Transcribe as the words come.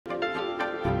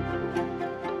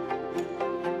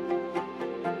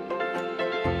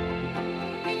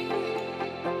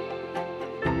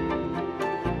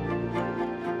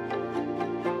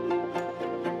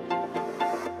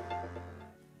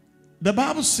The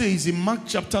Bible says in Mark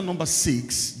chapter number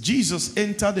 6, Jesus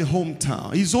entered the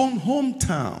hometown, his own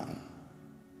hometown.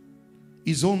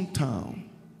 His own town.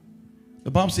 The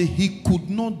Bible says he could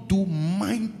not do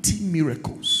mighty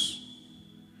miracles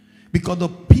because the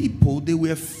people, they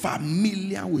were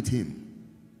familiar with him.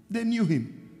 They knew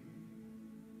him.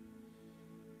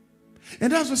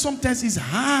 And that's why sometimes it's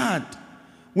hard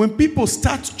when people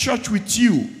start church with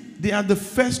you. They are the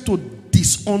first to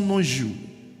dishonor you.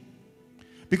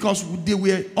 Because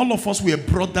all of us were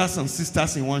brothers and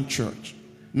sisters in one church.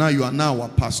 Now you are now our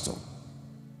pastor.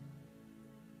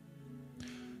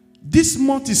 This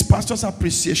month is Pastor's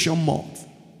Appreciation Month.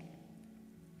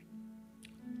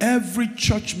 Every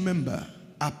church member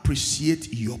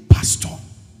appreciate your pastor.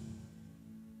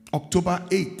 October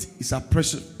 8th is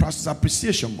Pastor's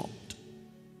Appreciation Month.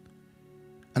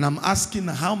 And I'm asking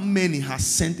how many has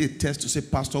sent a text to say,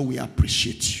 Pastor, we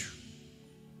appreciate you.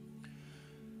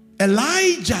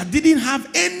 Elijah didn't have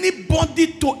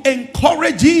anybody to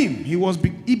encourage him. He was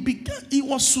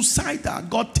suicidal.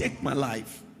 God, take my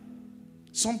life.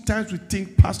 Sometimes we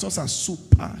think pastors are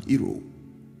superheroes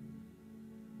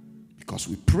because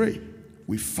we pray,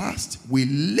 we fast, we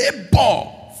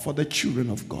labor for the children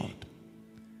of God.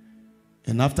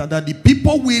 And after that, the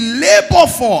people we labor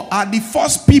for are the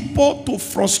first people to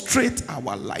frustrate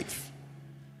our life.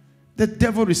 The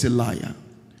devil is a liar.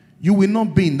 You will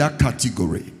not be in that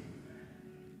category.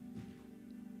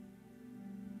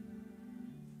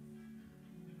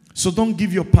 So don't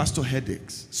give your pastor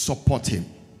headaches. Support him.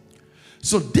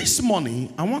 So this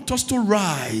morning, I want us to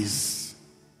rise.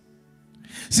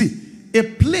 See, a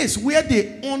place where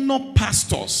they honor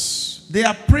pastors,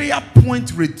 their prayer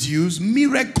point reduce,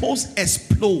 miracles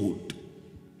explode.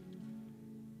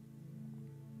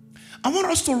 I want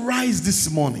us to rise this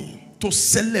morning to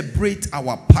celebrate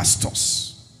our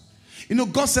pastors. You know,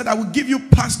 God said, I will give you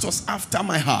pastors after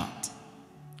my heart.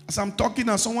 As I'm talking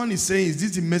and someone is saying, is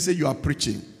this the message you are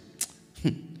preaching?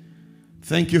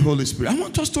 Thank you, Holy Spirit. I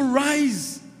want us to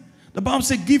rise. The Bible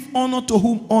says, give honor to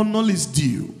whom honor is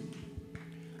due.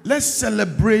 Let's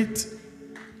celebrate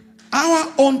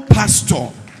our own pastor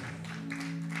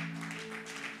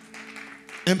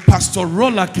and Pastor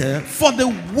Rolake for the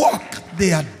work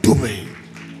they are doing.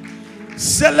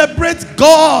 Celebrate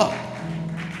God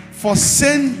for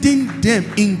sending them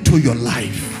into your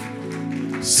life.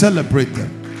 Celebrate them.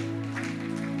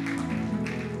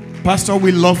 Pastor,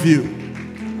 we love you.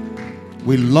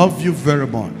 We love you very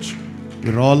much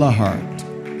with all our heart.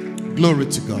 Glory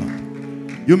to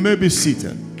God. You may be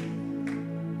seated.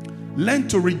 Learn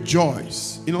to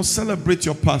rejoice. You know, celebrate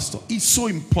your pastor. It's so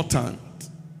important.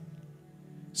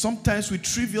 Sometimes we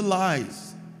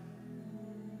trivialize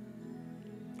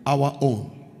our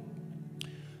own.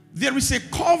 There is a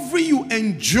covering you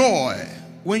enjoy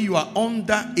when you are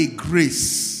under a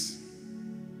grace.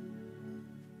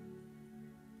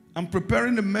 I'm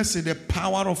preparing the message, the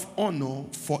power of honor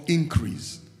for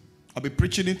increase. I'll be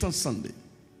preaching it on Sunday.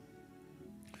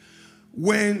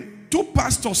 When two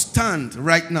pastors stand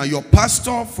right now, your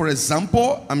pastor, for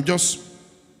example, and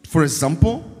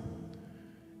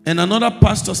another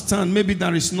pastor stand, maybe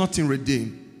there is nothing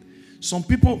redeemed. Some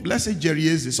people, let's say Jerry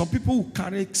Eze, some people will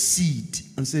carry seed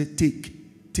and say, take,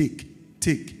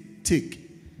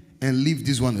 and leave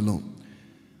this one alone.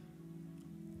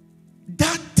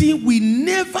 That thing will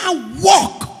never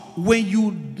work when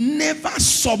you never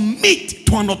submit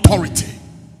to an authority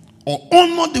or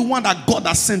honor the one that God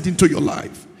has sent into your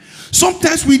life.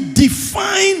 Sometimes we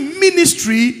define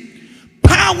ministry,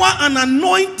 power, and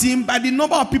anointing by the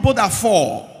number of people that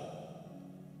fall,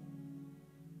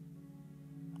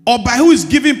 or by who is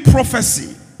giving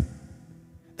prophecy.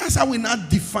 That's how we now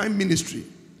define ministry.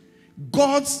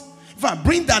 If I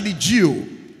bring Daddy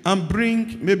Gio and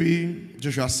bring maybe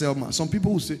Joshua Selma, some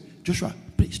people will say, Joshua,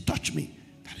 please touch me.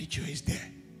 Daddy Gio is there.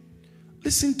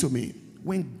 Listen to me.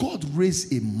 When God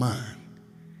raises a man,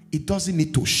 he doesn't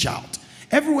need to shout.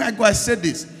 Everywhere I go, I say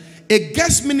this. A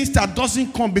guest minister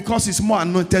doesn't come because he's more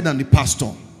anointed than the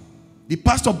pastor. The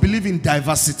pastor believes in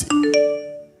diversity.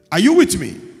 Are you with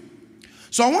me?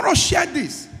 So I want to share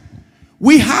this.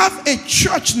 We have a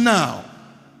church now.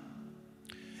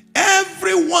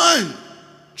 Everyone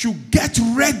should get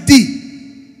ready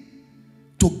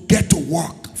to get to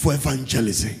work for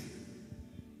evangelism.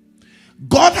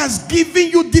 God has given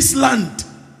you this land.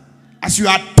 As you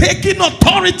are taking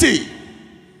authority,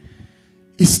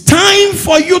 it's time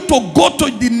for you to go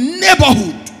to the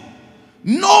neighborhood.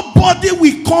 Nobody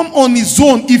will come on his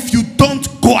own if you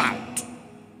don't go out.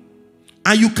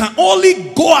 And you can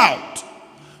only go out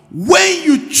when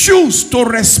you choose to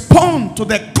respond to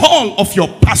the call of your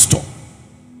pastor.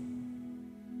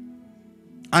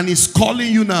 And he's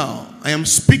calling you now. I am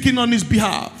speaking on his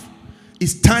behalf.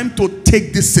 It's time to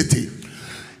take this city.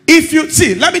 If you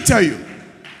see, let me tell you.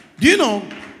 Do you know?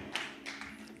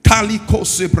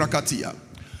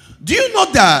 Do you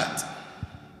know that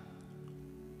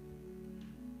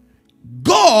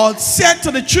God said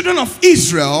to the children of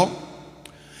Israel,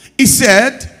 he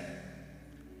said,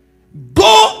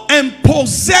 go and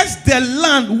possess the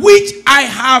land which I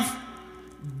have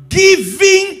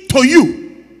given to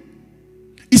you.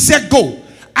 He said, go.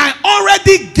 I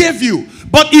already gave you.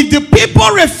 But if the people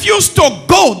refuse to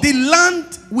go, the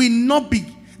land will not be,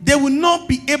 they will not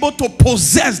be able to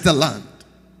possess the land.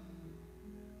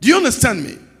 Do you understand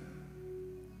me?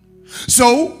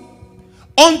 So,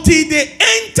 until they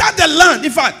entered the land,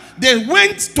 in fact, they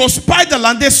went to spy the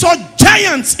land, they saw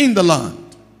giants in the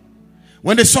land.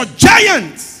 When they saw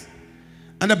giants,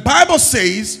 and the Bible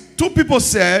says, two people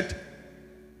said,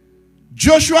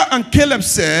 Joshua and Caleb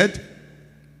said,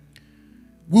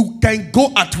 we can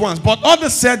go at once. But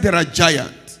others said there are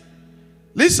giants.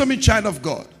 Listen to me, child of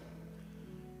God.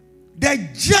 The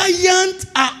giants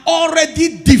are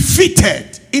already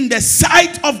defeated in the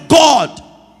sight of God.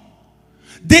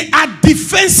 They are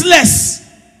defenseless.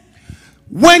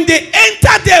 When they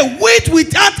entered the wait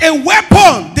without a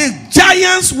weapon, the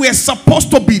giants were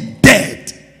supposed to be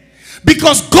dead.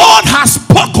 Because God has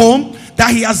spoken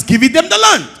that he has given them the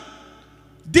land.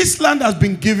 This land has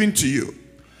been given to you.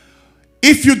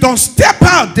 If you don't step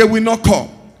out, they will not come.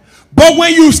 But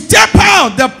when you step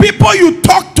out, the people you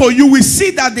talk to, you will see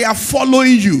that they are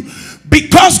following you.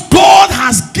 Because God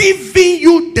has given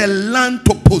you the land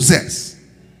to possess.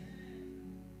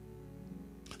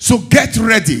 So get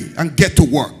ready and get to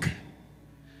work.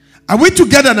 Are we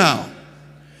together now?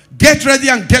 Get ready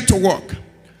and get to work.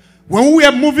 When we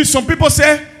are moving, some people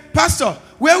say, Pastor,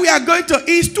 where we are going to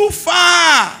is too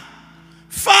far.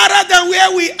 Farther than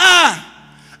where we are.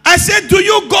 I said, do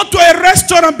you go to a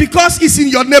restaurant because it's in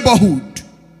your neighborhood?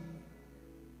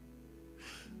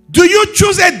 Do you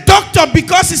choose a doctor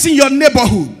because it's in your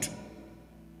neighborhood?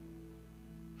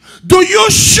 Do you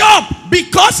shop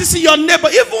because it's in your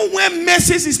neighborhood? Even when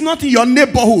Macy's is not in your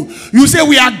neighborhood, you say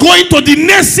we are going to the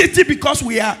next city because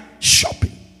we are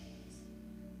shopping.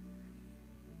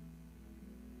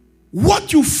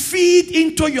 What you feed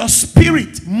into your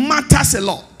spirit matters a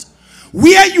lot.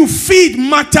 Where you feed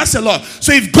matters a lot.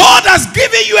 So if God has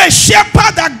given you a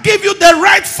shepherd that gives you the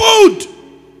right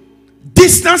food,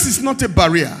 distance is not a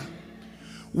barrier.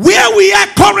 Where we are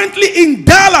currently in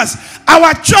Dallas,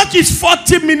 our church is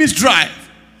 40 minutes drive.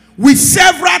 With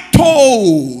several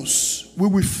tolls, we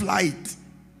will fly it.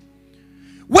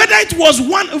 Whether it was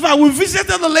one, if I will visit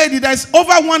the lady that's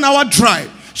over 1 hour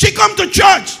drive, she come to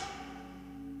church.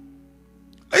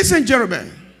 Listen,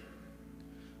 Jeremy.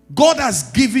 God has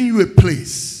given you a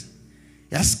place.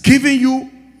 He has given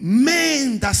you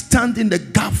men that stand in the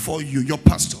gap for you, your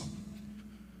pastor.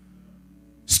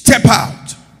 Step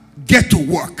out. Get to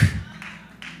work.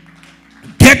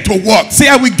 Get to work. Say,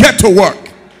 I will get to work.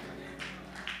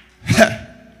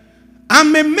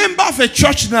 I'm a member of a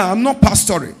church now. I'm not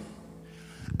pastoring.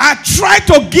 I try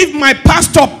to give my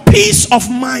pastor peace of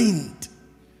mind.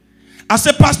 I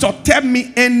say, Pastor, tell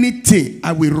me anything.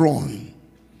 I will run.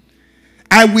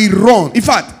 I will run. In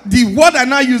fact, the word I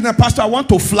now use now, Pastor, I want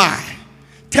to fly.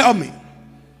 Tell me.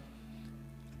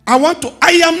 I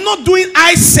am not doing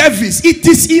eye service. It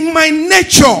is in my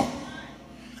nature.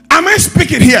 Am I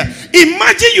speaking here?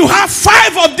 Imagine you have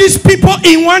 5 of these people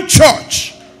in one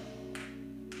church.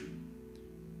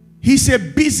 He's a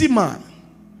busy man.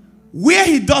 Where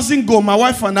he doesn't go, my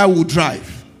wife and I will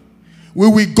drive. We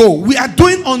will go. We are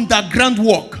doing underground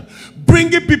work.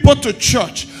 Bringing people to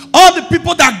church. All the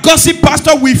people that gossip,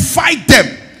 Pastor, we fight them.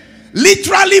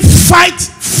 Literally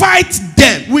fight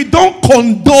them. We don't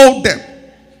condone them.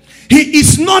 He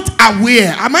is not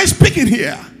aware. Am I speaking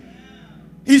here?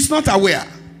 He's not aware.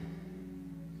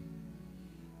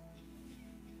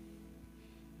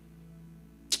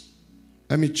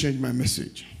 Let me change my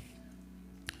message.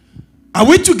 Are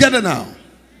we together now?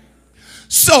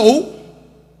 So,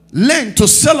 learn to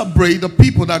celebrate the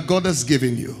people that God has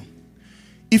given you.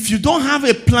 If you don't have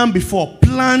a plan before,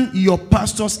 plan your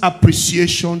pastor's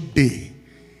appreciation day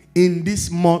in this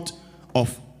month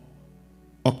of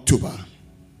October.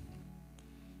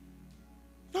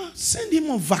 Now, send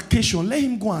him on vacation. Let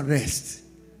him go and rest.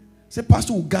 Say,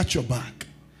 Pastor, we got your back.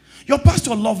 Your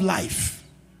pastor love life.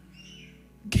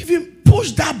 Give him,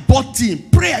 push that button.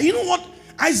 Prayer. You know what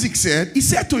Isaac said? He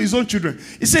said to his own children,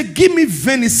 he said, give me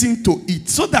venison to eat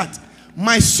so that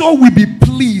my soul will be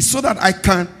pleased, so that I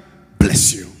can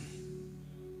bless you.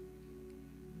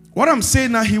 What I'm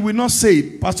saying now, he will not say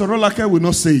it. Pastor Rolake will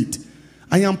not say it.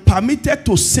 I am permitted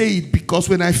to say it because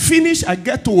when I finish, I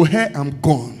get to her, I'm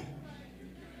gone.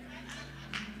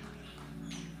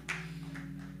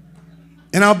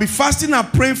 And I'll be fasting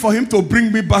and praying for him to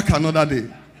bring me back another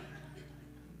day.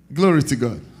 Glory to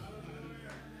God.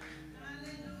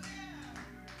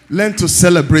 Learn to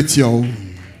celebrate your own.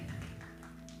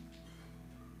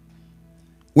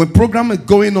 When program is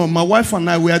going on, my wife and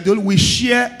I, we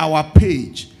share our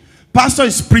page. Pastor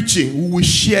is preaching, we will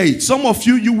share it. Some of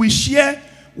you, you will share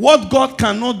what God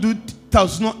cannot do,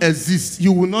 does not exist.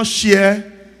 You will not share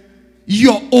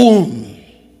your own.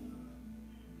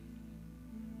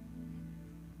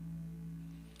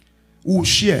 We'll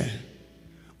share.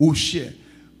 We'll share.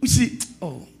 You see,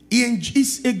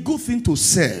 it's a good thing to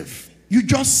serve. You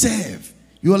just serve.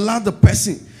 You allow the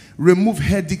person remove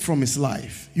headache from his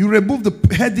life. You remove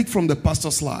the headache from the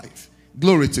pastor's life.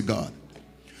 Glory to God.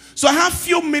 So I have a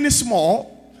few minutes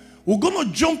more. We're going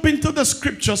to jump into the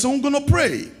scriptures and we're going to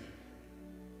pray.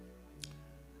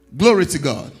 Glory to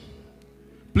God.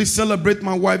 Please celebrate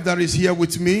my wife that is here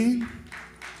with me.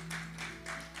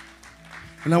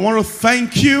 And I want to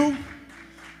thank you,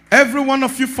 every one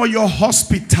of you, for your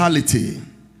hospitality.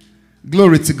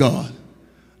 Glory to God.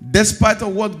 Despite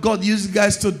of what God used you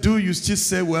guys to do, you still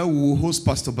say, well, we will host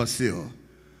Pastor Basil.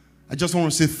 I just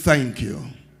want to say thank you.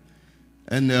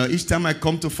 And each time I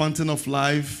come to Fountain of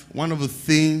Life, one of the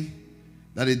things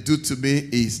that they do to me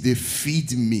is they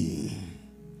feed me.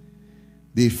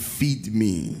 They feed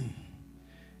me.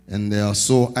 And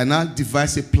so I now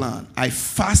devise a plan. I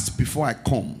fast before I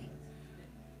come.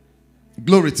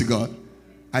 Glory to God.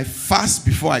 I fast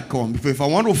before I come. Because if I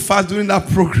want to fast during that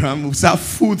program, we'll say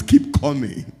food keep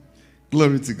coming.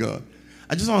 Glory to God.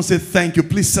 I just want to say thank you.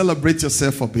 Please celebrate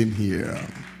yourself for being here.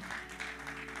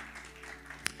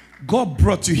 God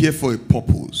brought you here for a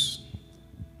purpose.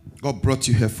 God brought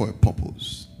you here for a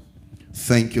purpose.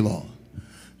 Thank you, Lord.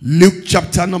 Luke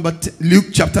chapter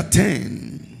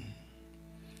 10.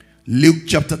 Luke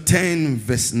chapter 10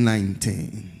 verse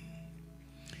 19.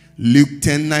 Luke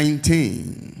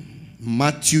 10:19.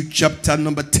 Matthew chapter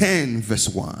number 10 verse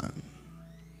 1.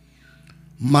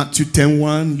 Matthew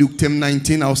 10:1, Luke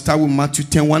 10:19. I'll start with Matthew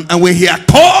 10:1. And when he had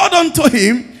called unto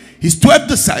him his 12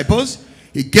 disciples,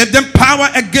 he gave them power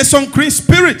against unclean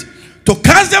spirit to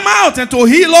cast them out and to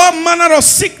heal all manner of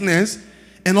sickness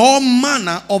and all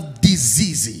manner of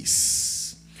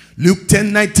diseases. Luke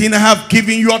 10:19. I have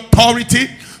given you authority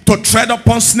to tread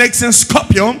upon snakes and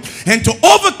scorpions and to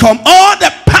overcome all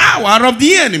the power of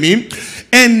the enemy,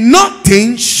 and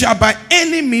nothing shall by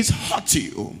any means hurt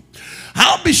you.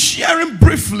 I'll be sharing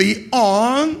briefly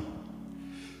on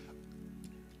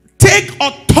take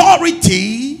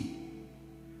authority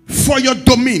for your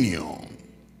dominion.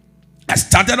 I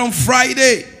started on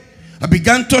Friday. I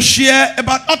began to share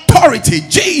about authority.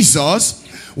 Jesus,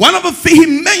 one of the things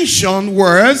he mentioned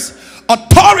was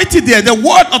authority there. The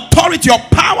word authority or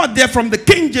power there from the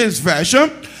King James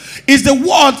Version is the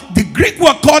word, the Greek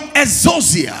word called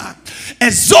exousia.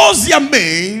 Exousia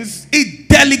means a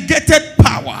delegated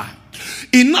power.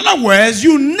 In other words,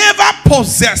 you never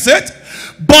possess it,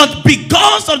 but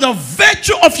because of the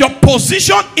virtue of your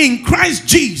position in Christ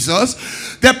Jesus,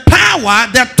 the power,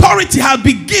 the authority has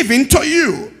been given to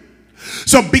you.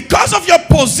 So because of your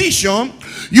position,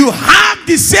 you have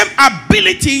the same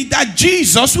ability that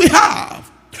Jesus will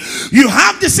have. You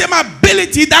have the same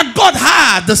ability that God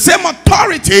had, the same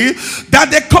authority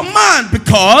that they command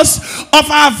because of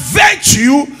our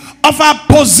virtue, of our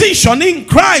position in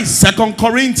Christ. 2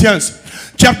 Corinthians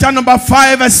chapter number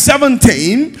 5 verse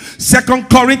 17. 2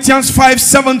 Corinthians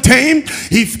 5:17.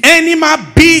 If any man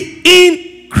be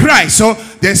in Christ. So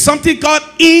there's something called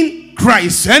in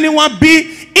Christ. Anyone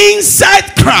be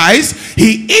inside Christ,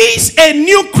 he is a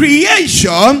new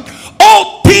creation.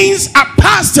 All things are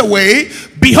passed away.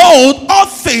 Behold, all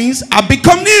things are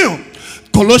become new.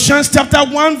 Colossians chapter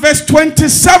 1 verse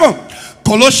 27.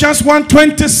 Colossians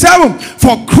 1:27.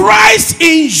 For Christ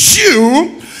in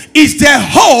you is the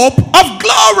hope of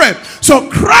glory. So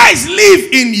Christ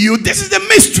live in you. This is the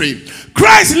mystery.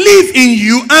 Christ live in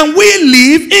you and we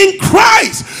live in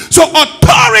Christ. So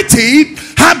authority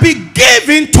has been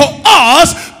given to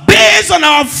us based on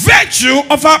our virtue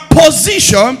of our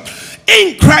position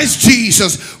in Christ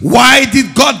Jesus. Why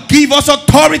did God give us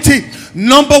authority?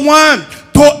 Number one,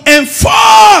 to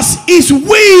enforce his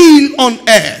will on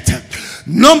earth.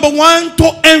 Number one,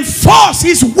 to enforce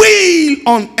his will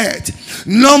on earth.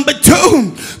 Number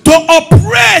two, to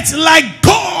operate like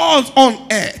God on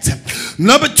earth.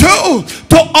 Number two,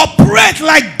 to operate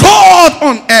like God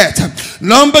on earth.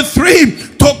 Number three,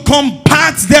 to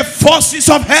combat the forces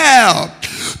of hell.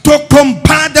 To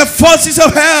combat the forces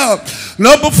of hell.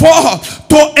 Number 4,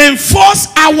 to enforce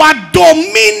our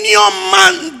dominion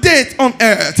mandate on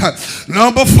earth.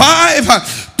 Number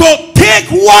 5, to take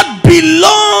what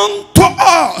belongs to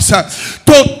us.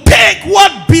 To take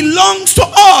what belongs to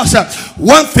us.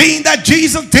 One thing that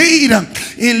Jesus did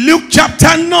in Luke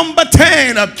chapter number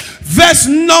 10, verse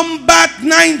number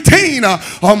 19,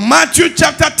 or Matthew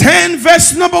chapter 10,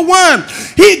 verse number 1,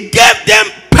 he gave them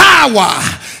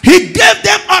power. He gave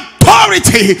them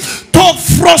authority to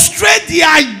frustrate the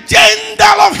agenda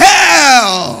of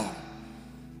hell.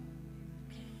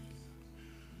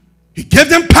 He gave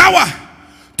them power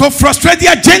to frustrate the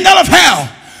agenda of hell.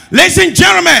 Ladies and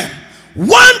gentlemen,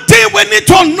 one thing we need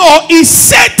to know is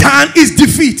Satan is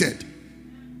defeated.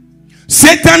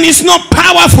 Satan is not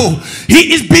powerful.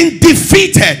 He is being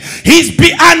defeated. He's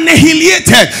been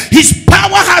annihilated. His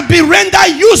power has been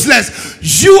rendered useless.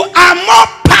 You are more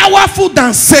powerful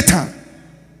than Satan.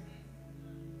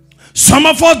 Some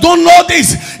of us don't know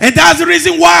this, and that's the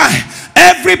reason why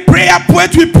every prayer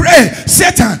point we pray,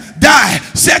 Satan, die,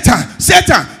 Satan,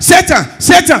 Satan, Satan,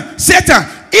 Satan,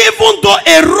 Satan. Even though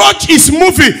a roach is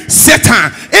moving,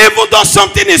 Satan. Even though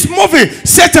something is moving,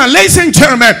 Satan. Ladies and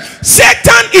gentlemen,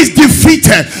 Satan is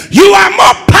defeated. You are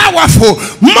more powerful,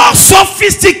 more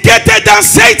sophisticated than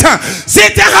Satan.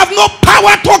 Satan have no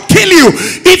power to kill you.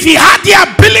 If he had the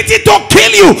ability to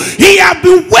kill you,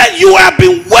 you have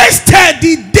been wasted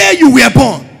the day you were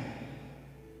born.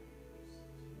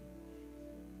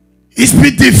 He's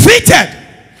been defeated.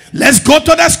 Let's go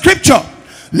to the scripture.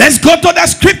 Let's go to the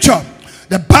scripture.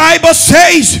 The Bible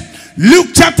says, Luke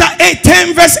chapter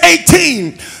 18 verse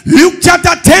 18. Luke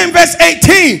chapter 10 verse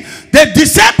 18. The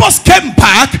disciples came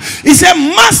back. He said,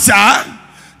 Master,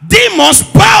 demons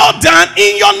bow down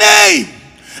in your name.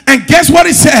 And guess what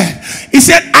he said? He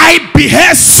said, I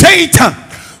beheld Satan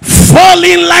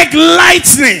falling like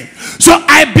lightning. So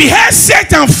I beheld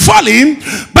Satan falling.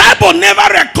 Bible never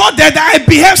recorded that I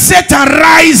beheld Satan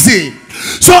rising.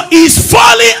 So he's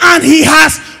falling and he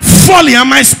has falling.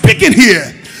 Am I speaking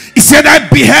here? He said, I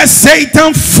beheld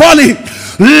Satan falling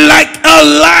like a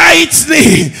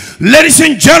lightning. Ladies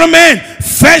and gentlemen,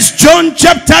 1 John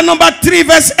chapter number 3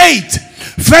 verse 8.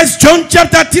 1 John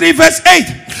chapter 3 verse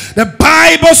 8. The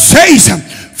Bible says,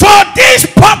 for this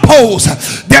purpose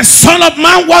the Son of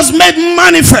Man was made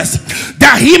manifest,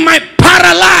 that he might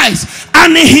paralyze,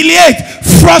 annihilate,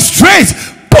 frustrate,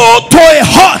 put to a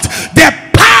halt the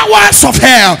powers of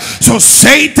hell. So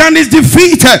Satan is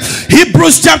defeated.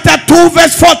 Hebrews chapter 2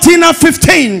 verse 14 and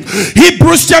 15.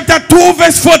 Hebrews chapter 2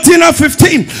 verse 14 and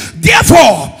 15.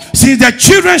 Therefore, since the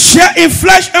children share in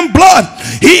flesh and blood,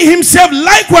 he himself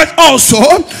likewise also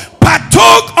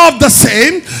partook of the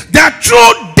same, that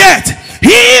through death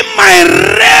he might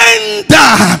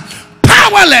render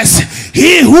powerless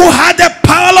he who had the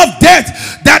power of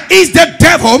death, that is the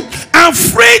devil, and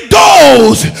free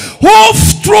those who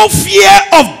through fear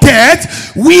of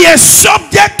death were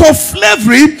subject to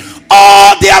slavery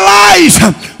all their lives.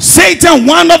 Satan,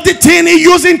 one of the things he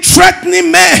used in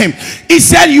threatening men, he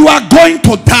said, you are going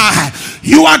to die.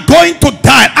 You are going to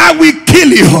die. I will kill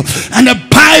you. And the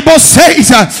Bible says,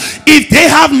 if they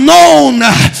have known,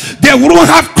 they wouldn't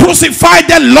have crucified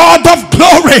the Lord of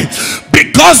glory.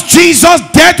 Because Jesus'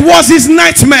 death was his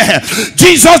nightmare.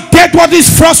 Jesus' death was his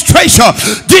frustration.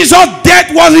 Jesus' death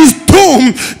was his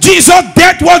doom. Jesus'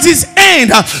 death was his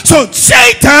end. So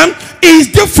Satan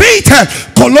is defeated.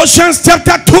 Colossians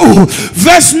chapter 2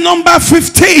 verse number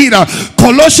 15.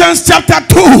 Colossians chapter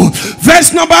 2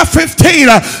 verse number 15.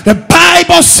 The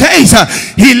Bible says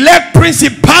he led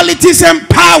principalities and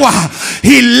power.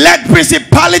 He led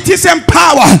principalities and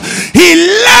power. He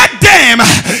led them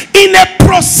in a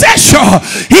procession.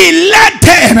 He led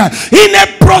them in a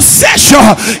procession.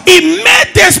 He made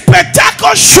the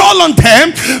spectacle show on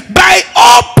them by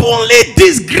openly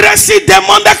disgracing them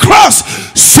on the cross.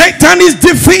 Satan is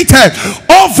defeated.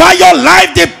 Over your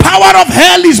life, the power of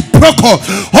hell is broken.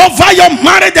 Over your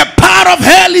marriage, the power of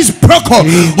hell is broken.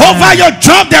 Amen. Over your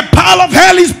job, the power of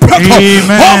hell is broken.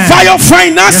 Amen. Over your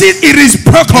finances, it is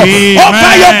broken. Amen.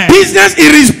 Over your business,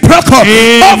 it is broken.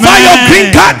 Amen. Over your green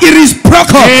card, it is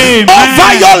broken. Amen. Over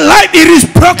your life, it is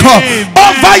broken. Amen.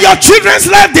 Over your children's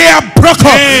life, they are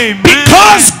broken. Amen.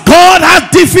 Because God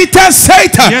has defeated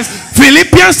Satan. Yes.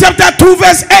 Philippians chapter 2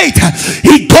 verse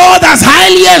 8. God has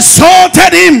highly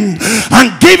exalted him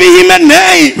and given him a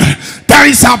name that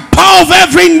is above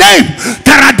every name,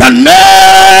 that at the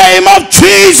name of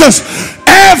Jesus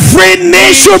every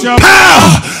knee should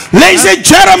bow Ladies and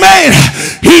gentlemen,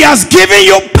 he has given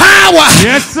you power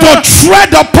to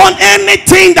tread upon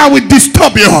anything that will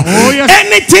disturb you.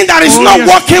 Anything that is not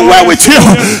working well with you.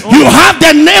 You have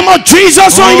the name of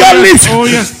Jesus on your lips.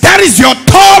 That is your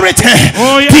authority.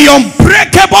 The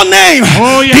unbreakable name.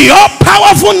 The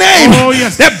all-powerful name.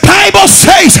 The Bible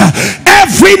says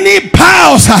every knee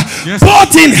bows,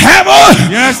 both in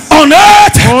heaven, on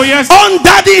earth,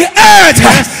 under the earth.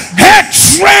 Head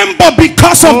tremble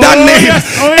because of that name.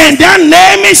 And that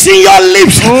name is in your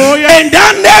lips. And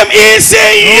that name is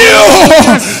in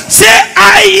you. Say,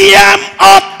 I am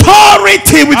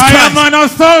authority with Christ. I am an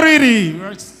authority.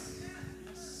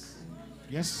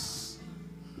 Yes.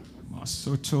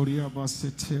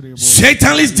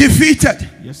 Satan is defeated.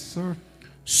 Yes, sir.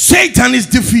 Satan is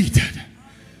defeated.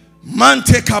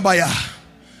 Mante kabaya.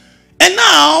 And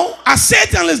now, as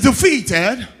Satan is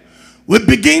defeated, we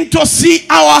begin to see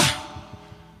our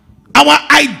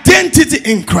identity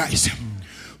in Christ.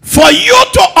 For you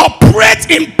to operate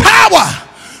in power,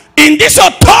 in this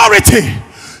authority,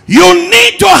 you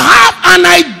need to have an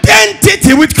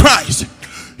identity with Christ.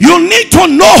 You need to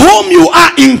know whom you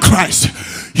are in Christ.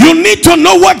 You need to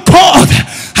know what God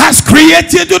has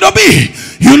created you to be.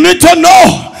 You need to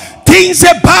know things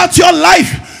about your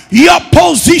life, your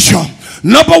position.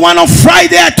 Number one, on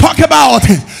Friday I talk about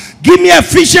it. Give me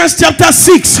Ephesians chapter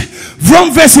 6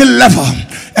 from verse 11.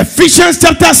 Ephesians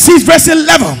chapter 6 verse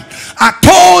 11. I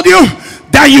told you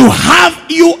that you are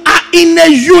in a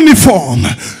uniform.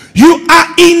 You are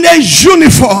in a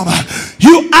uniform.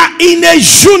 You are in a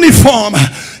uniform.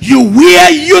 You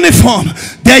wear uniform.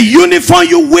 The uniform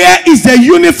you wear is the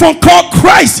uniform called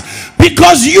Christ,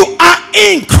 because you are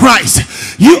in Christ.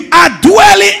 You are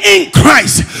dwelling in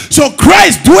Christ. So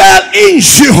Christ dwells in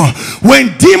you.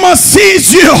 When demons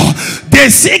sees you, they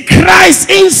see Christ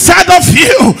inside of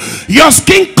you. Your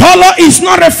skin color is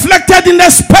not reflected in the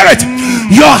spirit.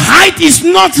 Your height is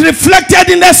not reflected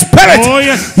in the spirit.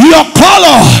 Your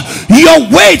color,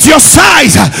 your weight, your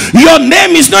size, your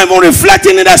name is not even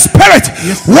reflecting in the spirit.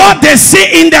 What they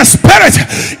see in the spirit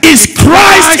is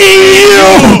Christ in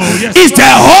you. Is the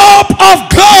hope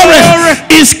of glory.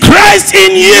 Is Christ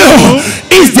in you.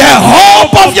 Is the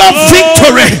hope of your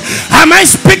victory. Am I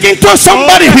speaking to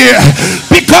somebody here?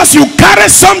 Because you carry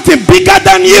something bigger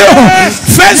than you.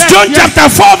 First John chapter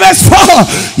 4 verse 4.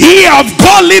 Ye have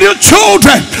got little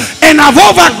children and have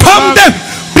overcome them,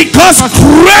 because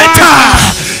greater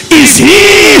is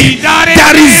he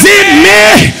that is in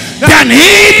me than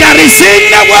he that is in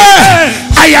the world.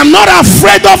 I am not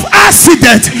afraid of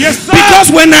accident, because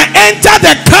when I enter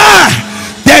the car,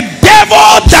 the devil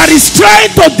that is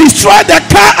trying to destroy the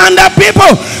car and the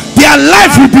people, their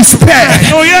life will be spared.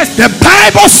 The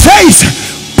Bible says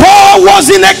Paul was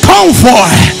in a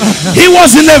convoy. He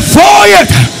was in a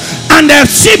voyage and the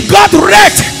ship got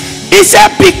wrecked. He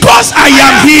said, because I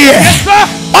am here,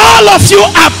 all of you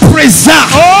are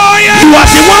preserved. You are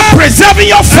the one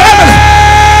preserving your family.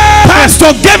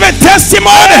 Pastor gave a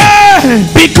testimony.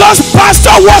 Because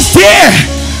Pastor was there,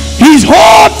 his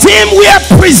whole team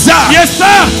were preserved.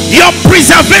 Your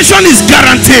preservation is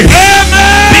guaranteed.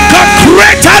 Because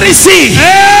greater is he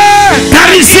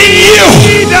that is in you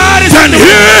than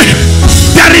he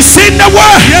that is in the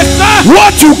world.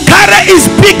 What you carry is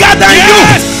bigger than you.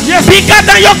 Bigger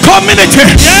than your community.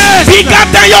 Bigger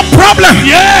than your problem.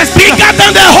 Bigger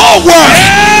than the whole world.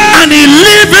 And he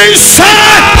lives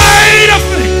inside of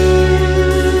me.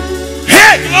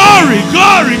 Hey, glory,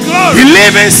 glory, glory. He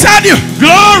lives inside you.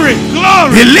 Glory,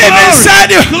 glory. He lives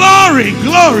inside you. Glory,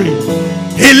 glory.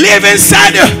 He lives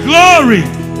inside you. Glory.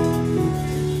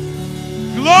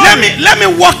 Glory. Let me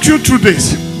walk you through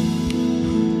this.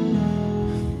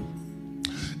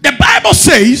 The Bible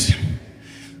says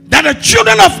that the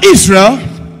children of Israel,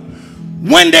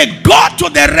 when they got to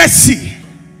the Red Sea,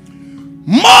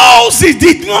 Moses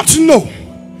did not know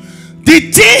the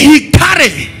thing he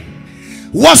carried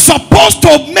was supposed to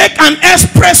make an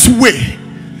expressway.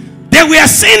 They were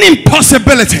seeing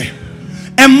impossibility.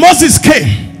 And Moses came.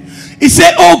 He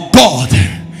said, oh God,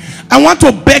 I want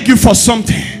to beg you for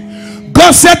something.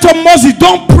 God said to Moses,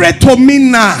 don't pray to me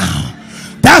now.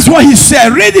 That's what he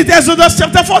said. Read it, Exodus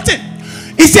chapter 14.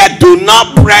 He said, do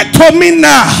not pray to me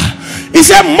now. He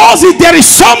said, Moses, there is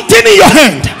something in your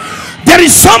hand. There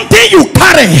is something you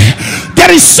carry. There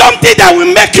is something that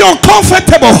will make you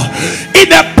uncomfortable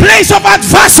in the place of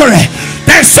adversary.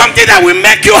 There is something that will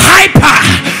make you hyper.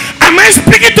 Am I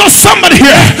speaking to somebody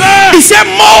here? He said,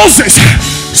 Moses,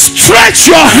 stretch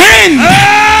your hand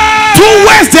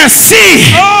towards the sea.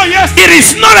 It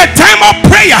is not a time of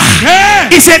prayer.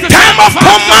 It's a time of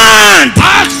command.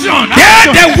 There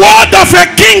the word of a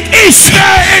king is.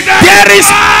 There is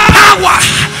power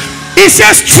He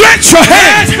says, stretch your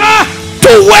hand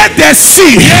toward the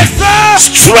sea. Yes, sir.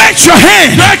 Stretch your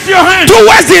hand. Stretch your hand.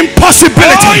 Towards the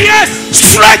impossibility. Oh, yes.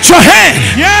 Stretch your hand.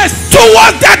 Yes.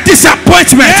 Towards that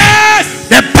disappointment. Yes.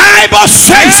 The Bible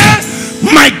says, Yes.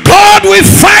 my God will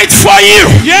fight for you.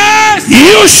 Yes.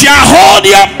 You shall hold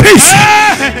your peace.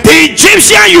 Yes. The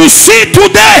Egyptian you see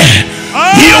today,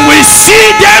 you will see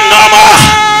them no more.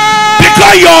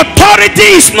 Because your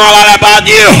authority is not all about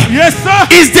you. Yes, sir.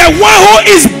 It's the one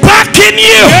who is backing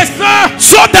you. Yes, sir.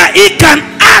 So that he can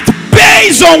act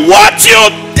based on what you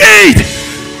did.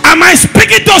 Am I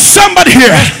speaking to somebody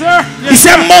here? Yes, sir. Yes, He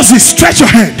said, sir. Moses, stretch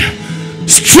your hand.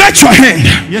 Stretch your hand.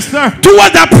 Yes, sir.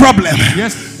 Toward that problem.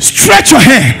 Yes. Stretch your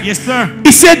hand. Yes, sir.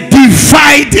 He said,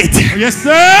 divide it. Yes,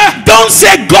 sir. Don't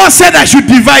say God said I should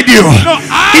divide you. No,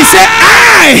 He said,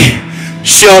 I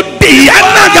should be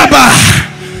Anagaba.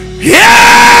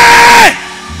 Yeah.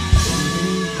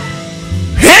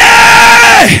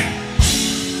 Yeah.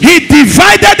 He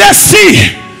divided the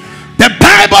sea. The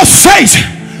Bible says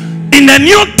in the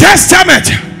New Testament,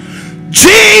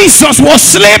 Jesus was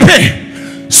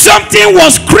sleeping. Something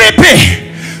was creepy.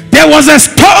 There was a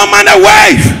storm and a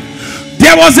wave.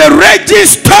 There was a raging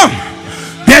storm.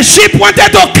 The ship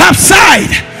wanted to capsize.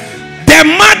 The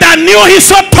man that knew his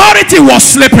authority was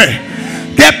sleeping.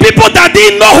 The people that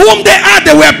didn't know whom they are,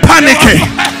 they were panicking.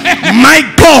 My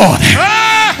God.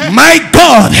 My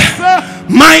God.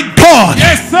 My God.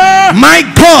 Yes, sir. My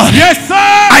God. Yes, sir.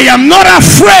 I am not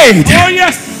afraid. Oh,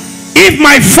 yes. If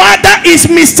my father is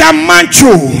Mr.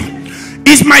 Manchu,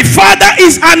 if my father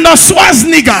is Arnold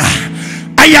Schwarzenegger,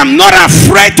 I am not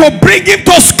afraid to bring him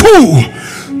to school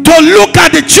to look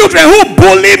at the children who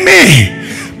bully me.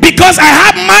 Because I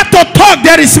have mouth to talk,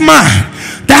 there is man.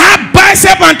 They have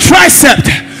bicep and tricep.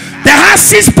 They have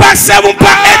 6 pack, 7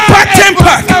 pack, 8 pack, 10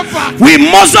 pack. We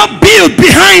must not build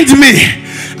behind me.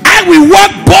 I will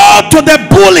walk bold to the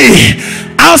bully.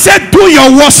 I'll say, do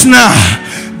your worst now.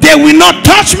 They will not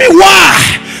touch me. Why?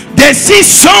 They see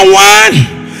someone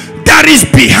that is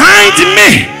behind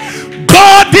me.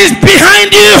 God is behind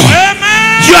you.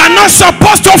 Amen. You are not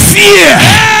supposed to fear.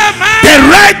 Amen. The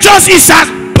righteous is as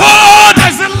bold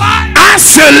As a lion. as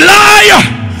a lion.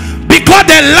 Because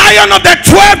the lion of the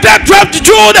 12 that dropped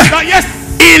Judah, Yes.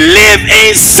 he lives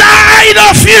inside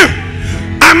of you.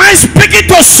 Am I speaking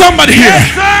to somebody here?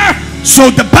 Yes, sir. So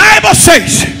the Bible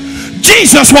says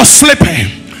Jesus was sleeping.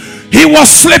 He was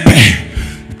sleeping.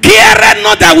 Care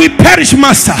not that we perish,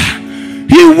 master.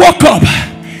 He woke up,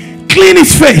 cleaned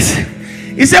his face.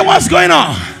 He said, what's going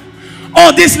on?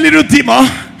 Oh, this little demon.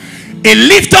 He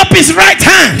lifted up his right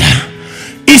hand.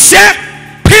 He said,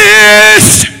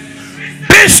 peace,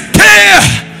 be still.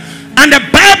 And the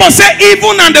Bible said,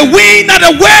 even on the wind and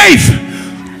the wave,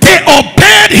 they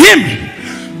obeyed him.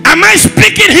 Am I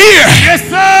speaking here? Yes,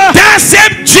 sir. That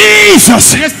same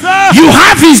Jesus. Yes, sir. You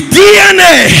have his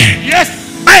DNA. Yes.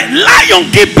 A lion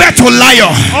give birth to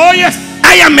lion. Oh, yes.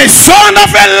 I am a son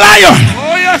of a lion.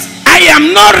 Oh, yes. I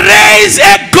am not raised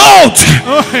a goat.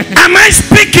 Oh, Am I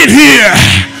speaking here?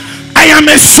 I am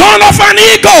a son of an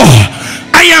eagle.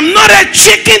 I am not a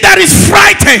chicken that is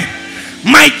frightened.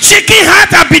 My chicken heart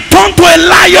have been turned to a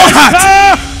lion heart.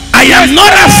 sir. I am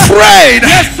not afraid.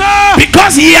 Yes, sir.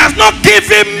 Because he has not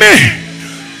given me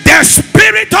the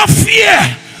spirit of fear,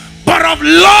 but of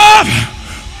love,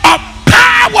 of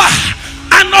power,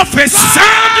 and of a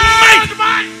sound mind.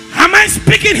 Am I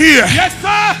speaking here? Yes,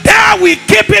 sir. That we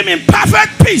keep him in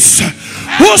perfect peace,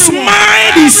 whose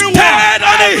mind is stayed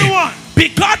on it,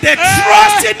 because they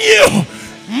trust in you.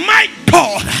 My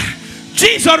God,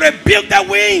 Jesus rebuked the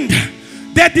wind.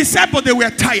 The disciples, they were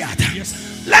tired. Yes.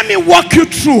 Let me walk you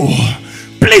through.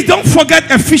 Please don't forget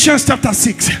Ephesians chapter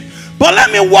 6. But let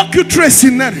me walk you through a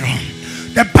scenario.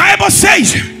 The Bible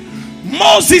says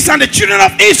Moses and the children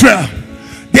of Israel,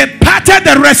 they parted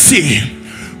the Red Sea.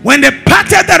 When they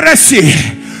parted the Red Sea,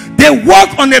 they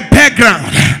walked on a bare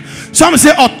ground. Some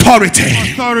say authority.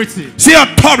 Authority. Say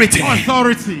authority.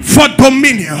 Authority. For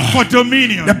dominion. For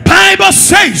dominion. The Bible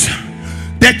says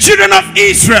the children of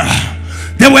Israel,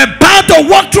 they were about to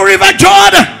walk through River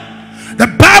Jordan. The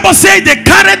Bible says they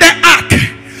carried the ark.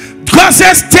 God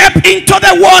says step into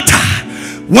the water.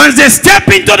 Once they step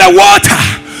into the water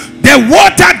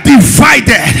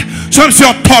divided. Some say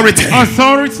authority.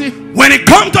 Authority. When it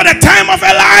comes to the time of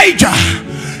Elijah,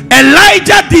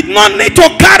 Elijah did not need to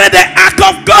carry the ark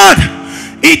of God.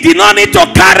 He did not need to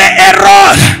carry a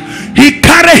rod. He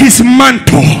carried his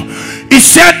mantle. He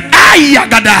said,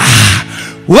 Ayagada,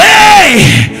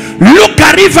 way, look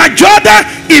at River Jordan.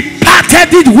 He parted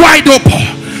it wide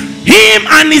open. Him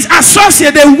and his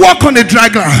associate, they walk on the dry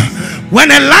ground.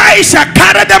 When Elisha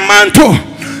carried the mantle,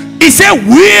 He said,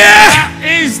 where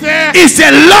is there is the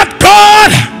Lord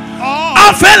God oh,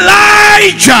 of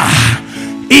Elijah?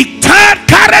 He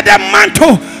carried the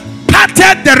mantle,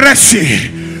 parted the Red Sea.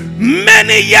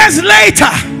 Many years later,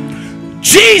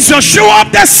 Jesus showed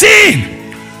up the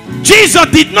scene. Jesus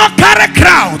did not carry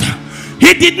crowd.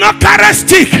 He did not carry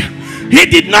stick. He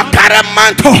did not carry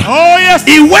mantle. oh yes,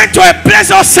 He went to a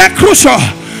place of seclusion.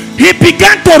 He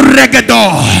began to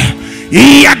regado.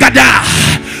 Yagada.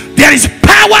 There is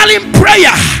power in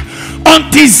prayer.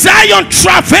 Until Zion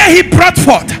travail he brought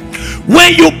forth.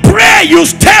 When you pray, you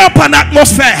stir up an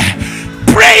atmosphere.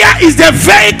 Prayer is the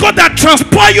vehicle that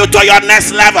transports you to your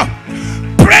next level.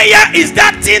 Prayer is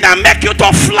that thing that makes you to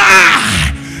fly.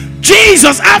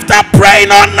 Jesus, after praying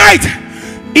all night,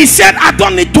 he said, I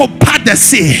don't need to part the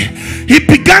sea. He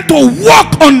began to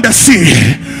walk on the sea.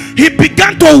 He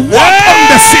began to walk on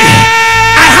the sea.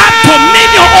 I have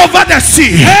dominion over the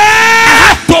sea. I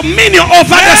have dominion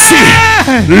over the sea.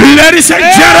 Ladies and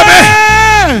gentlemen,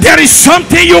 there is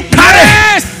something you carry.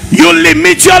 You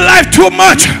limit your life too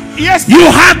much. yes, You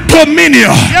have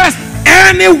dominion. yes,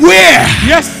 Anywhere.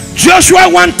 yes, Joshua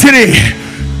 1:3.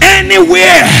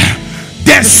 Anywhere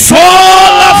the sole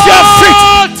of your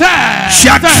feet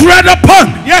shall tread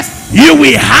upon, yes, you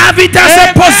will have it as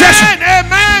a possession.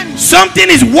 Amen. Something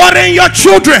is worrying your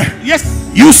children. Yes.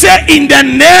 You say, in the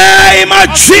name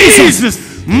of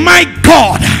Jesus, my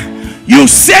God, you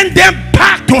send them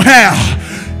back to hell.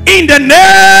 In the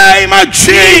name of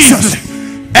Jesus,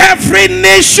 every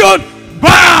nation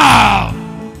bow.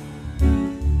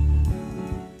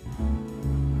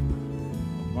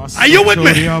 Are you with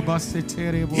me?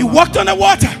 He walked on the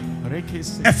water.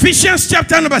 Ephesians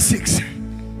chapter number 6.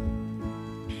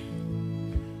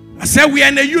 I said we are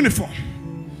in a uniform.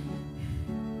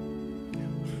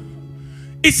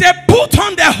 It said put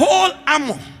on the whole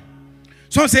armor.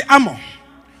 Some say armor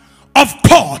of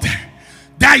God,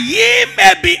 that ye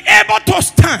may be able to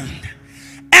stand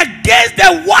against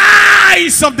the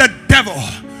wiles of the devil.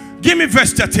 Give me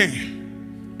verse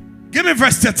 13. Give me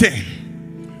verse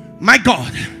 13. My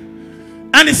God.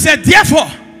 And he said, therefore,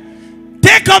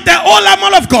 take up the whole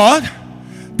armor of God,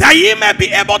 that ye may be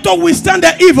able to withstand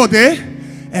the evil day,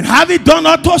 and have it done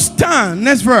not to stand.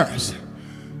 Next verse.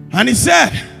 And he said,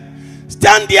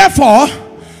 stand therefore,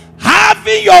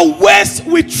 having your waist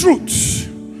with truth.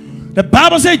 The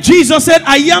Bible says, Jesus said,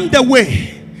 I am the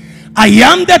way, I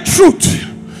am the truth,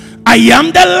 I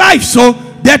am the life. So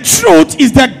the truth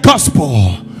is the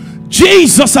gospel.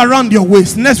 Jesus around your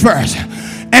waist. Next verse.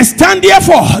 And stand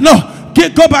therefore. No,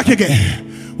 go back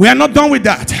again. We are not done with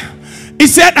that. He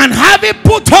said, and having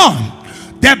put on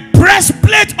the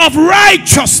breastplate of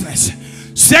righteousness.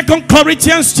 2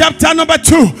 Corinthians chapter number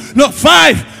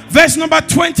 5 verse number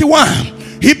 21.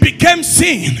 He became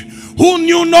sin who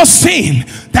knew no sin,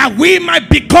 that we might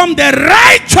become the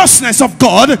righteousness of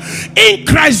God in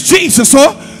Christ Jesus.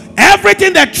 So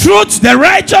everything, the truth, the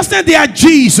righteousness, they are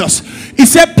Jesus. He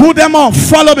said, put them on,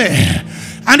 follow me.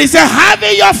 And he said,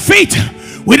 having your feet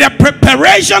with the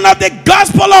preparation of the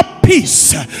gospel of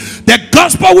peace. The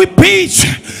gospel we preach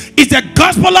is the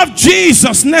gospel of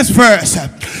Jesus. Next verse.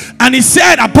 And he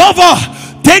said, above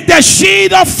all, take the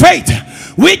shield of faith,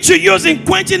 which you use in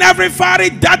quenching every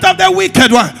fiery dart of the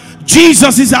wicked one.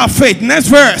 Jesus is our faith. Next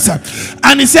verse.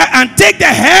 And he said, and take the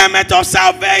helmet of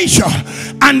salvation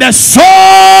and the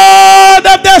sword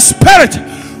of the Spirit,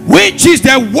 which is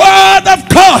the word of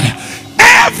God.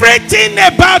 Everything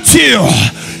about you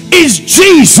is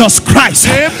Jesus Christ.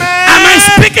 Amen. Am I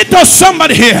speaking to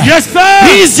somebody here? Yes, sir.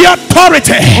 He is the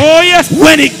authority. Oh, yes.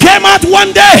 When he came out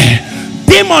one day,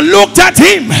 demon looked at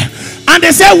him and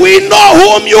they said, we know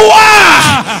whom you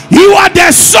are. You are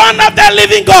the Son of the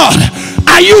living God.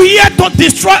 Are you here to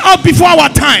destroy us before our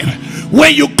time?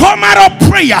 When you come out of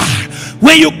prayer,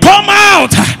 when you come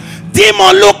out,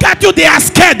 demon look at you, they are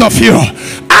scared of you.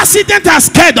 Accidents are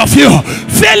scared of you.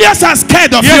 Failures are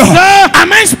scared of you. Sir.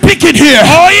 Am I speaking here?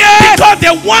 Oh, yes. Because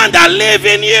the one that lives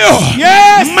in you,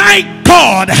 Yes. my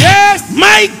God, Yes.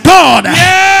 my God,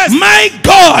 Yes. my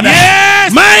God,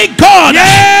 Yes. my God,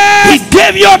 Yes. he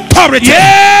gave you authority.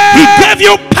 Yes. He gave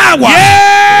you power.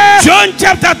 Yeah. John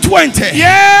chapter 20.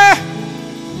 Yeah.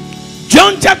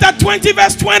 John chapter 20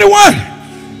 verse 21.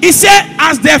 He said,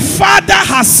 as the Father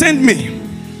has sent me,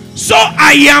 so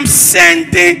I am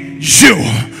sending you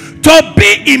to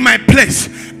be in my place,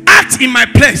 act in my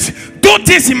place, do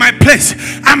this in my place.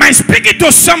 Am I speaking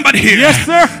to somebody here? Yes,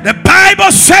 sir. The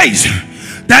Bible says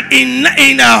that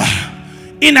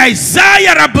in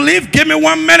Isaiah, I believe, give me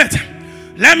 1 minute.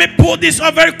 Let me pull this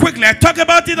up very quickly. I talk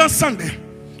about it on Sunday,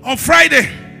 on Friday.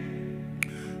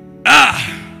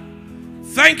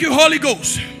 Thank you, Holy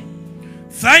Ghost.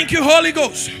 Thank you, Holy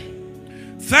Ghost.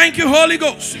 Thank you, Holy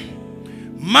Ghost.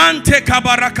 Mante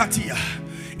kabarakatia.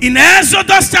 In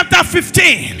Exodus chapter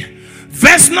 15,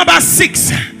 verse number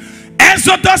 6.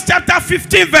 Exodus chapter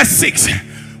 15, verse 6.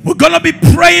 We're going to be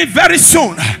praying very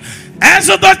soon.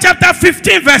 Exodus chapter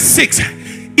 15, verse 6.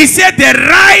 He said, the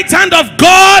right hand of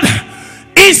God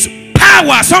is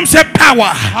power. Some say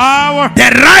power. Power. The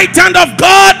right hand of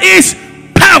God is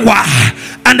power.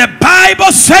 And the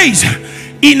Bible says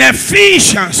in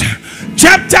Ephesians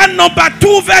chapter number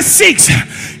 2, verse 6,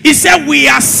 he said, we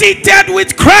are seated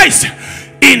with Christ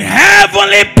in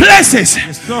heavenly places.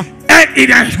 Yes, sir.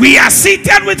 We are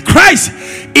seated with Christ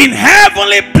in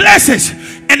heavenly places.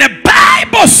 And the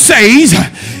Bible says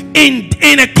in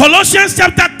Colossians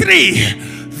chapter 3,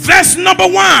 verse number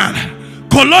 1,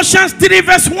 Colossians 3,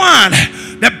 verse 1,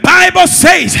 the Bible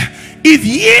says, if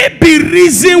ye be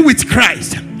risen with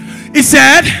Christ, he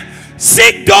said,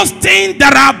 seek those things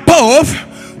that are above,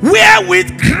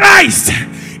 wherewith Christ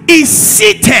is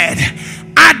seated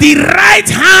at the right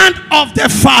hand of the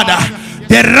Father.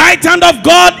 The right hand of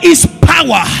God is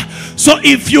power. So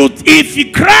if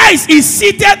Christ is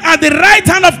seated at the right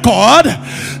hand of God,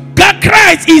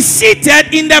 Christ is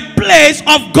seated in the place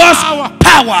of God's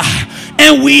power.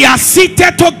 And we are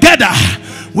seated together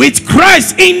with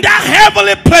Christ in that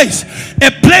heavenly place, a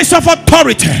place of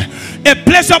authority, a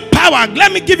place of power.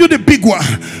 Let me give you the big one.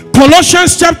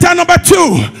 Colossians chapter number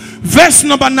 2, verse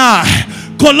number 9.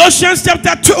 Colossians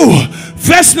chapter 2,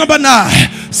 verse number 9.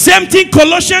 Same thing,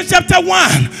 Colossians chapter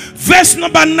 1, verse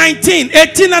number 19,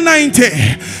 18 and 19.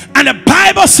 And the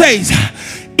Bible says,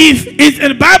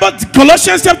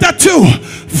 Colossians chapter 2,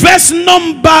 verse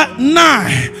number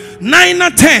 9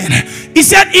 and 10, he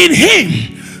said, in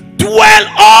him dwell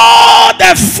all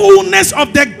the fullness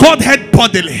of the Godhead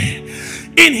bodily.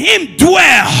 In him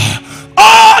dwell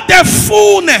all the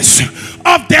fullness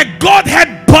of the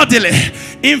Godhead bodily.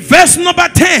 In verse number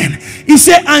 10, he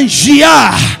said, and ye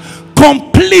are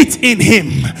complete in him,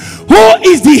 who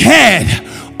is the head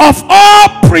of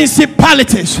all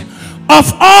principalities,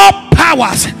 of all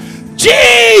powers.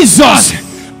 Jesus,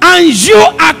 and you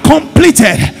are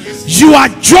completed. You are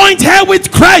joined here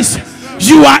with Christ.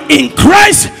 You are in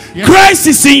Christ. Yes. Christ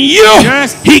is in you.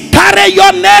 Yes. He carried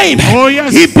your name. Oh,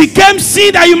 yes. He became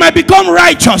sin that you might become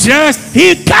righteous. Yes.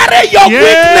 He carried your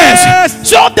weakness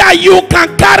so that you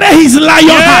can carry his lion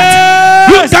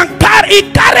heart. You can carry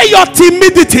your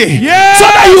timidity so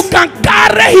that you can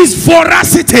carry his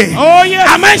voracity. Oh,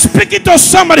 yes. Am I speaking to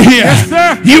somebody here? Yes,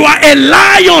 sir. You are a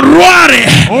lion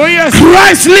roaring. Oh, yes.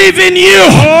 Christ lives in you.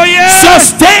 Oh, yes. So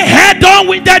stay head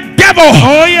on with the devil.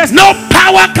 Oh, yes. No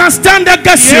power can stand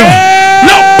against you.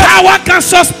 No power can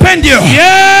suspend you.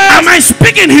 Yes. Am I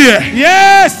speaking here?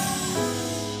 Yes.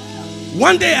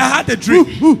 One day I had a dream.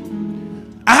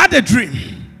 I had a dream.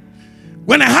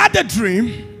 When I had a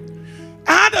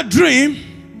dream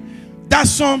that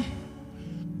some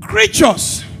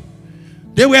creatures,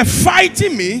 they were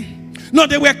fighting me. No,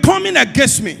 they were coming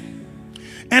against me.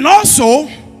 And also,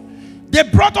 they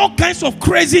brought all kinds of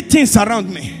crazy things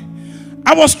around me.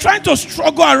 I was trying to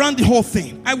struggle around the whole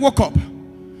thing. I woke up.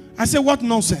 I said, what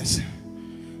nonsense?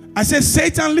 I said,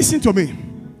 Satan, listen to me.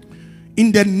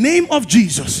 In the name of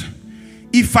Jesus,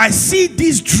 if I see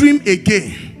this dream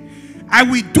again, I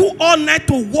will do all night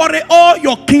to worry all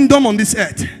your kingdom on this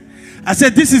earth. I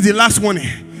said, this is the last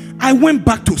warning. I went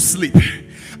back to sleep.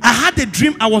 I had a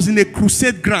dream I was in a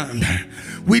crusade ground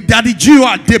with Daddy Gio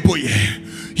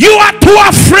Adeboye. You are too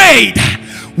afraid.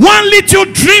 One little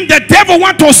dream, the devil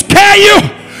want to scare you.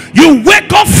 You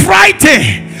wake up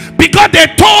frightened because they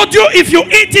told you if you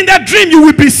eat in that dream, you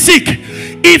will be sick.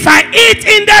 If I eat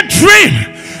in that dream,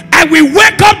 I will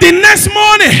wake up the next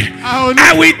morning.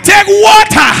 I will take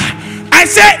water. I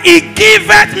said, he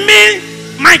giveth me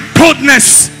my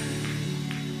goodness.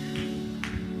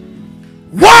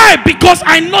 Why? Because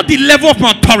I know the level of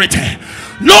my authority.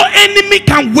 No enemy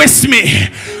can waste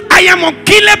me. I am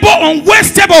unkillable,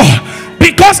 unwastable,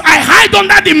 because I hide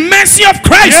under the mercy of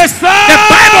Christ. Yes, sir. The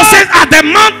Bible says, at the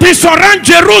mountain surround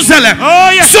Jerusalem. Oh,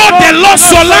 yes, so the Lord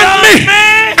surround me.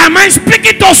 Am I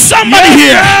speaking to somebody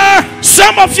here? Sir.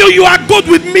 Some of you are good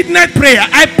with midnight prayer.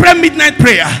 I pray midnight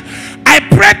prayer. I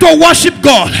pray to worship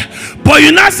God. But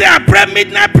you now say, I pray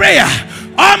midnight prayer.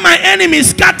 All my enemies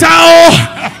scatter.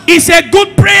 It's a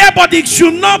good prayer, but it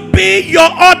should not be your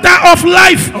order of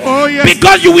life. Oh, yes.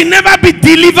 Because you will never be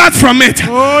delivered from it.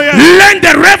 Oh, yes. Learn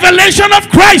the revelation of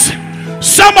Christ.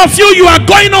 Some of you are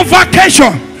going on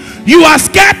vacation. You are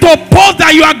scared to post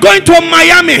that you are going to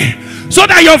Miami, so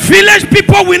that your village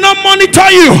people will not monitor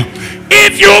you.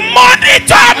 If you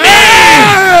monitor me,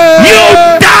 you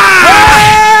die.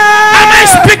 Am I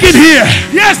speaking here?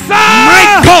 Yes, sir.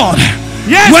 My God.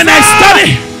 Yes, when I sir.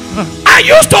 study, I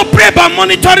used to pray about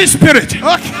monitoring spirit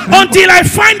until I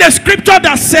find the scripture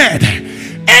that said,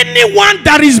 anyone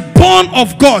that is born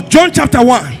of God, John chapter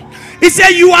 1, he said,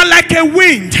 you are like a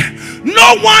wind.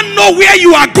 No one know where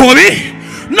you are going.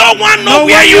 No one know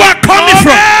where you are coming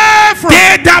from.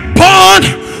 They that born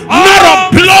not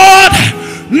of blood,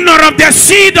 not of the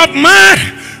seed of man,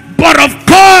 but of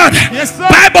God. Yes, sir.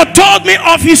 Bible told me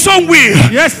of his own will.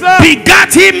 Yes, sir. Begat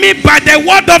he me by the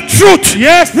word of truth,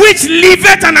 Yes. which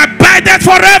liveth and abideth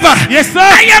forever. Yes, sir.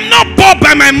 I am not born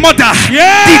by my mother.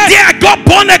 Yes. The day I got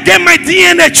born again, my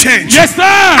DNA changed. Yes, sir.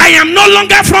 I am no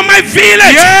longer from my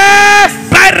village. Yes.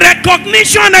 By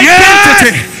recognition Yes.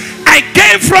 identity, I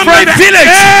came from my village.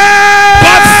 Yes.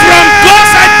 But from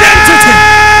God's identity,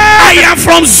 I am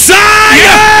from Zion.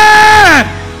 Yes.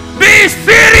 The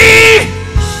city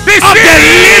Of the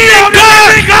living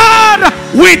God.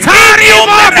 With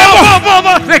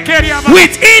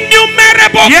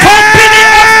innumerable Yes. company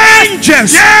of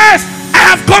angels. Yes. I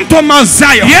have come to Mount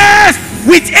Zion. Yes.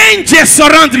 With angels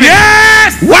surround me.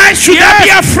 Yes. Why should I be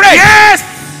afraid? Yes.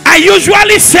 I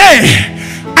usually say,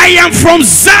 I am from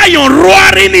Zion,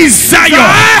 roaring in Zion.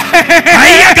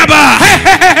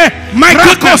 My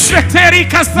goodness.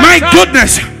 My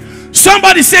goodness.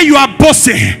 Somebody say you are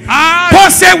bossing. Paul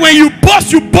said when you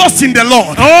boast in the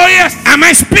Lord. Oh yes. Am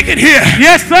I speaking here?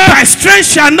 Yes, sir. By strength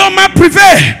shall no man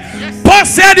prevail. Yes. Paul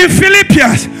said in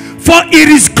Philippians, for it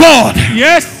is God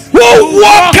Yes. who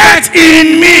walketh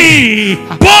in me,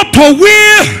 both to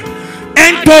will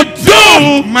and to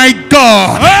do. My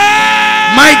God.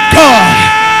 My God.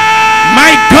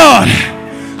 My God.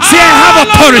 Say I have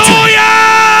authority.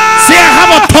 Say I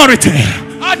have authority.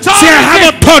 Say I have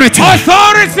authority.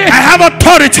 Authority. I have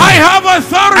authority. I have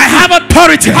authority. I have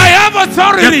authority. I have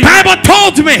authority. The Bible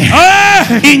told me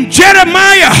in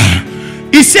Jeremiah,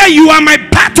 he said, you are my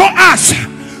battle axe.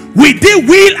 With the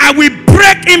will I will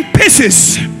break in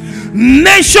pieces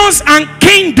nations and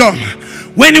kingdom.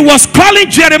 When he was calling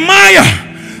Jeremiah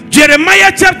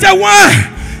chapter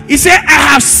 1, he said,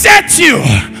 I have set you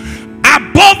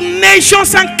above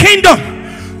nations and kingdom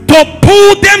to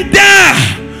pull them down,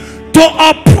 to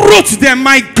uproot them.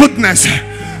 My goodness.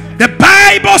 The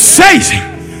Bible says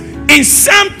in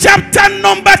Psalm chapter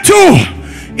number 2,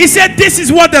 he said, this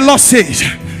is what the Lord says.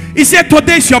 He said,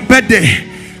 today is your birthday.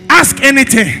 Ask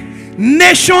anything.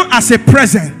 Nation as a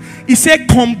present. He said,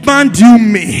 command you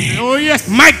me. Oh yes.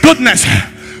 My goodness.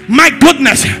 My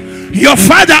goodness. Your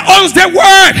father owns the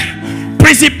word.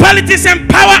 Principalities and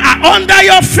power are under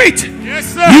your feet. Yes,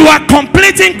 sir. You are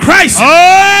complete in Christ,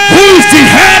 who is the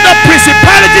head of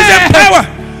principalities and power.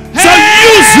 So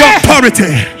use your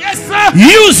authority. Yes, sir.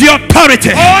 Use your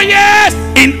authority. Oh yes.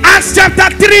 In Acts chapter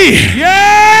 3,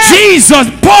 Yes. Jesus,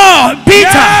 Paul,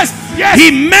 Peter, Yes. Yes.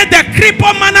 he met the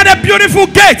crippled man at a beautiful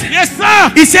gate. Yes, sir.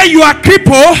 He said, you are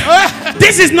crippled.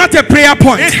 This is not a prayer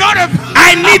point. It's not a.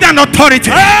 I need an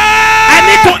authority. I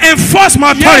need to enforce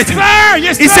my authority. Yes, sir.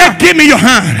 Yes, He sir. said, give me your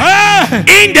hand.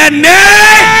 In the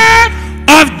name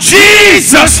of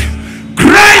Jesus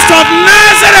Christ of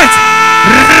Nazareth,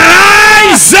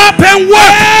 rise up and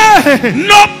walk.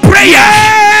 No prayer,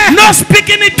 no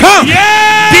speaking in tongues.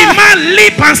 The man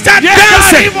leap and start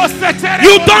dancing.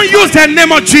 You don't use the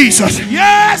name of Jesus.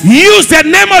 Yes. Use the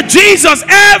name of Jesus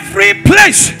every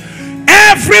place,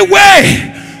 everywhere.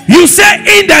 You say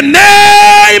in the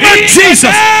name of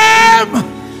Jesus.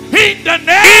 In the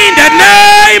name. In the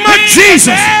name of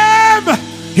Jesus.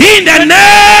 In the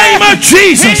name of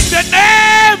Jesus. In the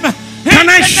name. Can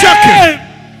I shock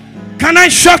you? Can I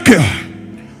shock you?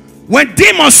 When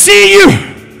demons see you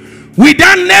with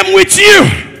that name with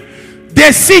you,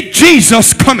 they see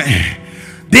Jesus coming.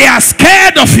 They are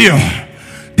scared of you.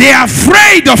 They are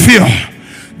afraid of you.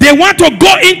 They want to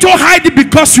go into hiding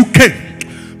because you came.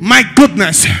 My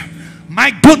goodness. My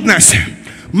goodness.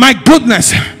 My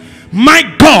goodness. My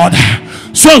God.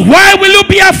 So why will you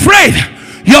be afraid?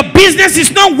 Your business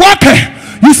is not working.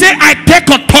 You say, I take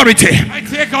authority.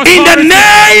 In the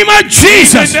name of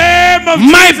Jesus.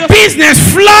 My business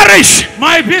flourish.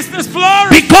 My business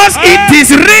flourish. Because it is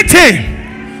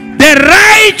written, the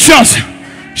righteous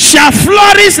shall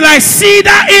flourish like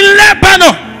cedar in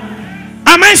Lebanon.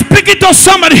 Am I speaking to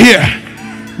somebody here?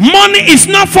 Money is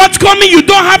not forthcoming. You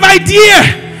don't have idea.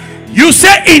 You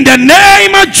say, in the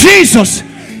name of Jesus,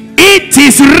 it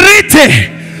is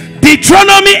written,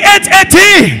 Deuteronomy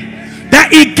 8:18, that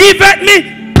he giveth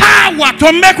me power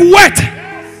to make wealth.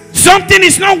 Something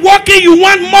is not working, you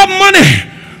want more money.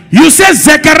 You say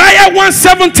Zechariah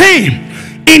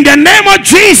 1:17, in the name of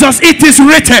Jesus it is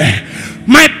written,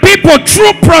 my people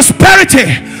through prosperity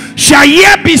shall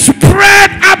yet be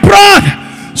spread abroad.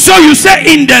 So you say,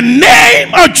 in the name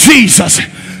of Jesus,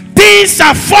 things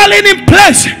are falling in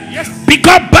place. Yes.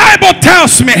 Because Bible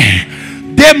tells me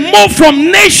they move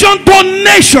from nation to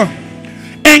nation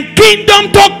and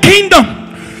kingdom to kingdom.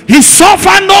 He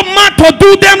suffered no man to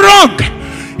do them wrong.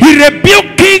 He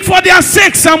rebuked king for their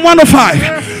sake. Psalm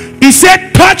 105. He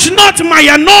said, touch not my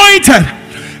anointed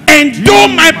and do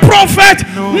my prophet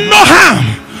no harm.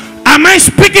 Am I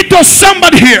speaking to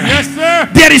somebody here? Yes, sir.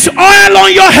 There is oil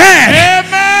on your head.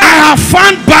 Amen. I have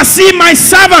found Basil, my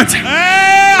servant.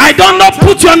 I don't know,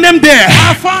 put your name there.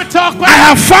 I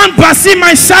have found Basil,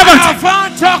 my servant.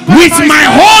 With my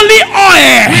holy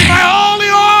oil.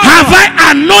 Have I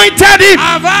anointed him?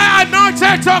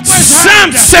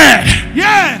 Sam said,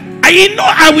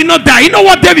 I will not die. You know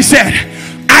what David said?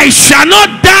 I shall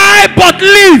not die but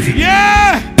live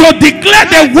to declare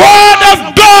the word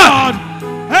of God.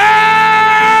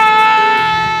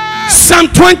 Psalm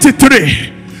 23.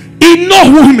 He knows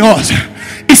who he knows.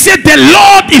 He said, the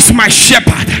Lord is my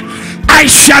shepherd, I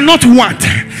shall not want.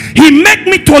 He make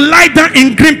me to lie down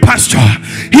in green pasture.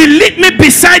 He lead me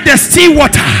beside the still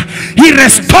water. He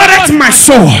restored my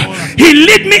soul. He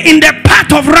lead me in the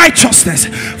path of righteousness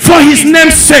for his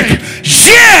name's sake.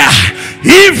 Yeah,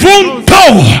 even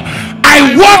though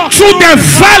I walk through the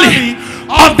valley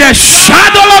of the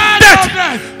shadow of death,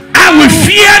 I will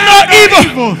fear no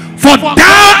evil, for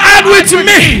thou art with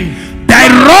me. Thy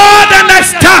rod and thy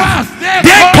staff,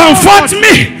 they comfort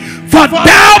me. For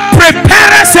thou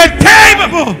preparest a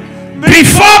table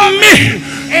before me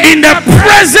in the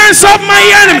presence of my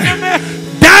enemy.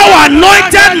 Thou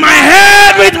anointed my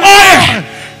head with oil,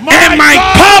 and my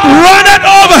cup runneth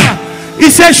over.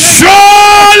 He says,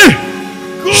 surely,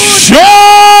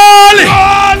 surely,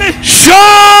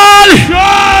 surely,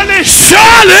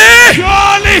 surely,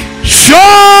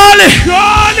 surely,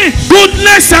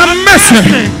 goodness and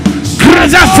mercy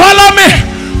follow me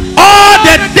all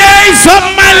the days of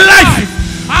my life.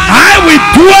 I will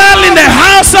dwell in the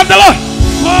house of the Lord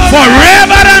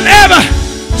forever and ever.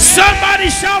 Somebody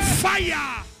shall fire.